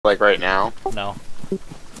Like right now? No.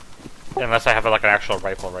 Unless I have like an actual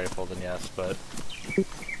rifle, then yes, but...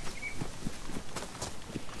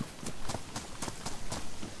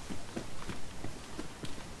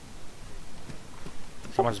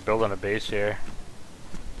 Someone's building a base here.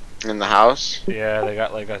 In the house? Yeah, they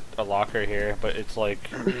got like a locker here, but it's like...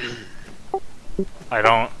 I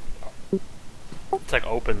don't... It's like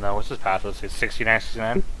open though. What's his password? It's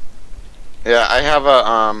 6969? Yeah, I have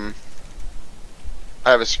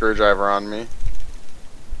a screwdriver on me.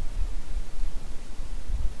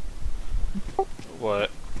 What?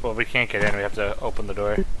 Well, we can't get in. We have to open the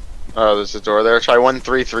door. Oh, there's a door there. Try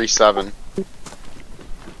 1337.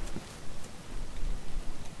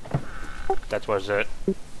 That was it.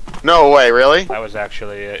 No way, really? That was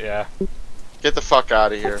actually it, yeah. Get the fuck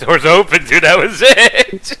out of here. Door's open, dude. That was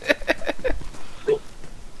it!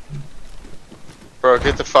 Bro,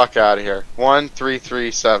 get the fuck out of here.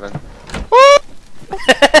 1337.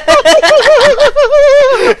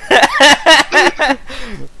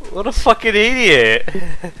 What a fucking idiot!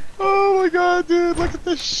 Oh my god, dude, look at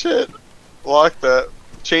this shit. Lock that.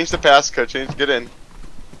 Change the passcode, get in.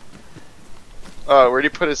 Oh, where'd he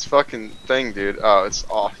put his fucking thing, dude? Oh, it's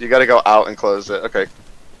off. You gotta go out and close it. Okay.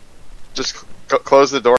 Just close the door.